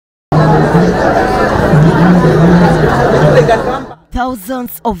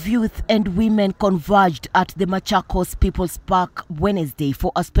Thousands of youth and women converged at the Machakos People's Park Wednesday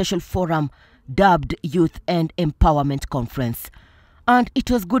for a special forum dubbed Youth and Empowerment Conference. And it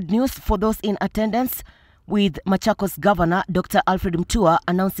was good news for those in attendance, with Machakos Governor Dr. Alfred Mutua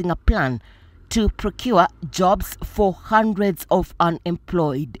announcing a plan to procure jobs for hundreds of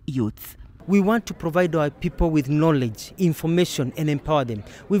unemployed youths. We want to provide our people with knowledge, information, and empower them.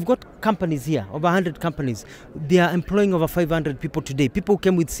 We've got companies here, over 100 companies. They are employing over 500 people today. People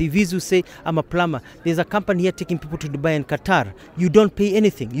came with CVs who say, I'm a plumber. There's a company here taking people to Dubai and Qatar. You don't pay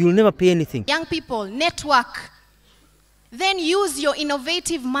anything. You'll never pay anything. Young people, network. Then use your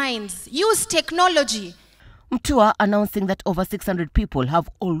innovative minds. Use technology. Mutua announcing that over 600 people have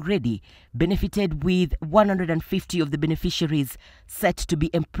already benefited, with 150 of the beneficiaries set to be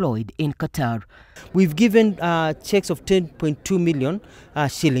employed in Qatar. We've given checks of 10.2 million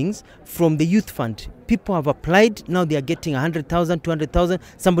shillings from the youth fund. People have applied. Now they are getting 100,000, 200,000.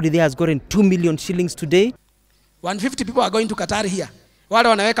 Somebody there has gotten 2 million shillings today. 150 people are going to Qatar here. Wale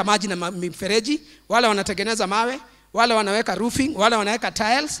wanaweka maji na mifereji, wale wanatengeneza mawe, wale wanaweka roofing, wale wanaweka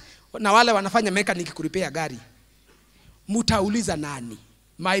tiles, na wale wanafanya mechanic kuripea gari. Mutauliza nani?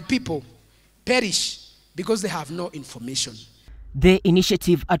 My people perish because they have no information. The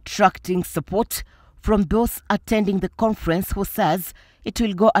initiative attracting support from those attending the conference, who says it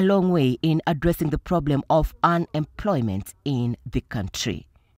will go a long way in addressing the problem of unemployment in the country.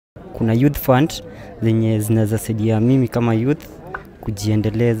 Kuna youth fund zenye zinaweza saidia mimi kama youth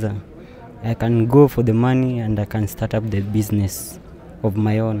kujiendeleza. I can go for the money and I can start up the business of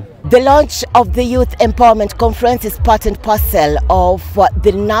my own. The launch of the Youth Empowerment Conference is part and parcel of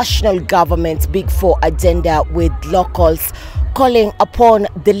the national government's Big Four agenda, with locals calling upon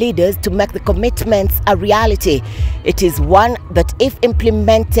the leaders to make the commitments a reality. It is one that, if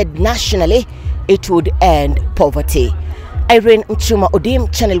implemented nationally, it would end poverty. Irene Mchuma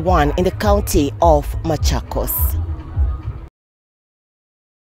Odim, Channel 1 in the county of Machakos.